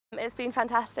It's been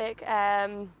fantastic.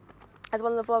 As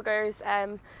one of the vloggers,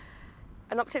 I'm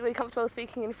not particularly comfortable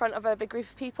speaking in front of a big group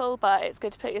of people, but it's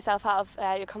good to put yourself out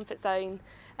of your comfort zone,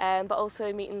 but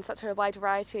also meeting such a wide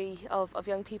variety of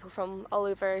young people from all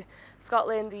over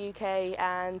Scotland, the UK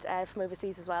and from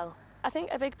overseas as well. I think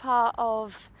a big part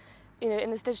of,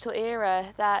 in this digital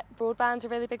era, that broadband's a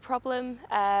really big problem.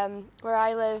 Where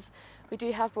I live, we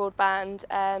do have broadband.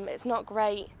 It's not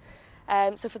great.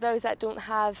 So for those that don't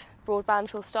have broadband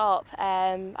full stop,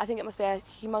 I think it must be a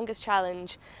humongous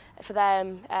challenge for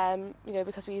them,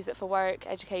 because we use it for work,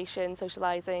 education,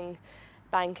 socialising,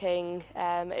 banking.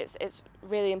 It's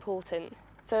really important.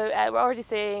 So we're already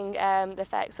seeing the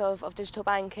effects of digital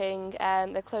banking.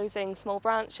 They're closing small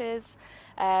branches,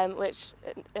 which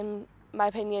in my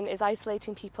opinion is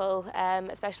isolating people,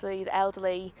 especially the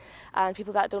elderly and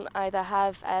people that don't either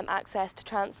have access to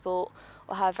transport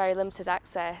or have very limited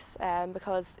access,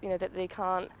 because that they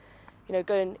can't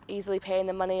go and easily pay in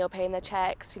their money or pay in their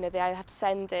checks. They either have to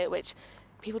send it, which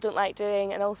people don't like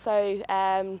doing, and also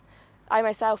I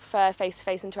myself prefer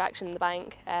face-to-face interaction in the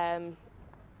bank.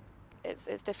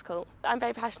 It's difficult. I'm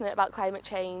very passionate about climate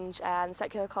change and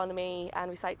circular economy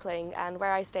and recycling, and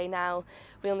where I stay now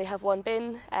we only have one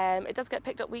bin. It does get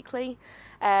picked up weekly,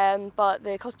 but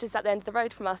the cottages at the end of the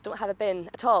road from us don't have a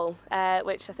bin at all,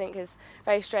 which I think is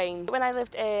very strange. When I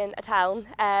lived in a town,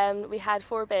 we had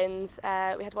 4 bins.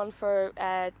 We had one for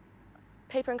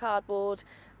paper and cardboard,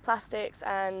 plastics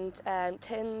and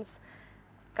tins,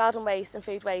 garden waste and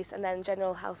food waste, and then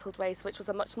general household waste, which was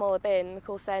a much smaller bin. And of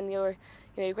course then you're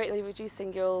greatly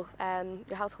reducing your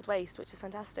household waste, which is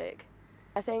fantastic.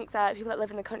 I think that people that live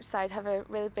in the countryside have a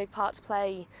really big part to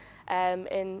play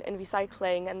in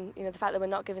recycling, and the fact that we're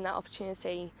not given that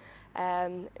opportunity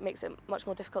makes it much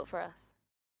more difficult for us.